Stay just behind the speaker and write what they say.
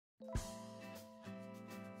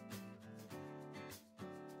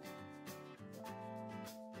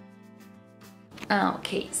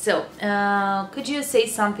Okay, so could you say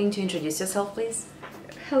something to introduce yourself, please?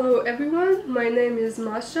 Hello everyone, my name is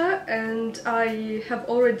Masha and I have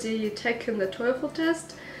already taken the TOEFL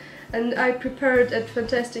test and I prepared at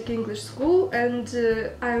fantastic English school, and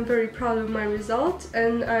I am very proud of my result,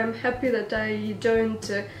 and I'm happy that I joined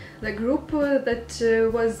the group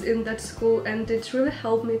that was in that school, and it really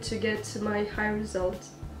helped me to get my high result.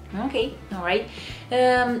 Okay, all right.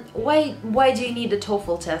 Why do you need a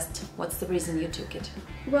TOEFL test? What's the reason you took it?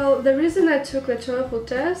 Well, the reason I took the TOEFL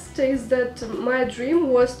test is that my dream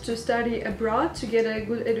was to study abroad, to get a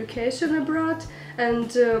good education abroad, and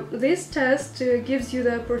this test gives you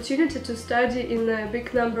the opportunity to study in a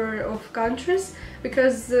big number of countries,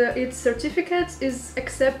 because its certificate is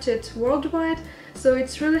accepted worldwide, so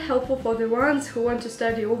it's really helpful for the ones who want to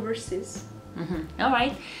study overseas. All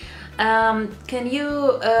right. Can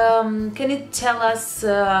you tell us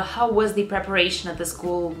how was the preparation at the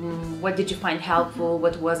school? What did you find helpful?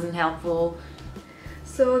 What wasn't helpful?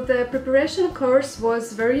 So the preparation course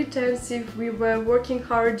was very intensive. We were working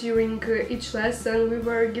hard during each lesson. We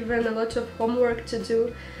were given a lot of homework to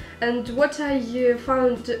do. And what I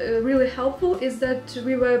found really helpful is that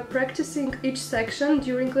we were practicing each section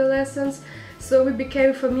during the lessons. So we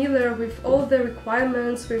became familiar with all the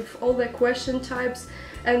requirements, with all the question types.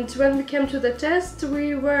 And when we came to the test,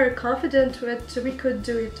 we were confident that we could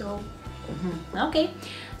do it all. Okay,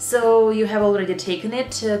 so you have already taken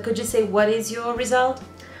it. Could you say what is your result?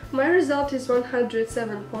 My result is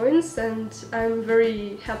 107 points and I'm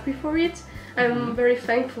very happy for it. I'm very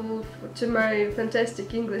thankful to my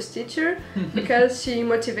fantastic English teacher because she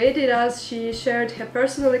motivated us, she shared her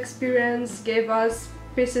personal experience, gave us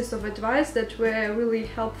pieces of advice that were really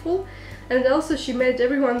helpful, and also she made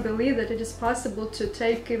everyone believe that it is possible to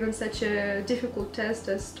take even such a difficult test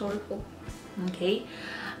as TOEFL. Okay,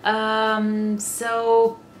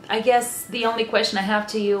 so I guess the only question I have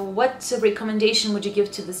to you, what recommendation would you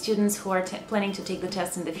give to the students who are planning to take the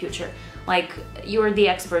test in the future? Like, you're the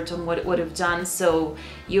expert on what you've done, so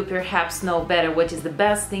you perhaps know better what is the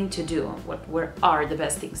best thing to do, what are the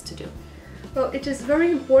best things to do. Well, it is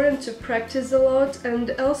very important to practice a lot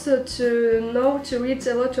and also to read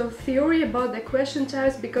a lot of theory about the question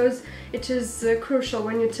types, because it is crucial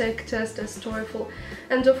when you take test as TOEFL.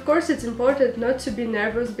 And of course it's important not to be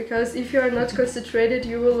nervous, because if you are not concentrated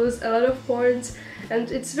you will lose a lot of points,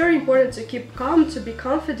 and it's very important to keep calm, to be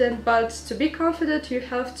confident, but to be confident you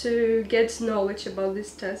have to get knowledge about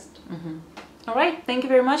this test. All right, thank you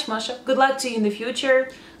very much, Masha. Good luck to you in the future.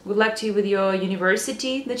 Good luck to you with your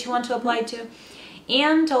university that you want to apply to,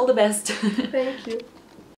 and all the best. Thank you.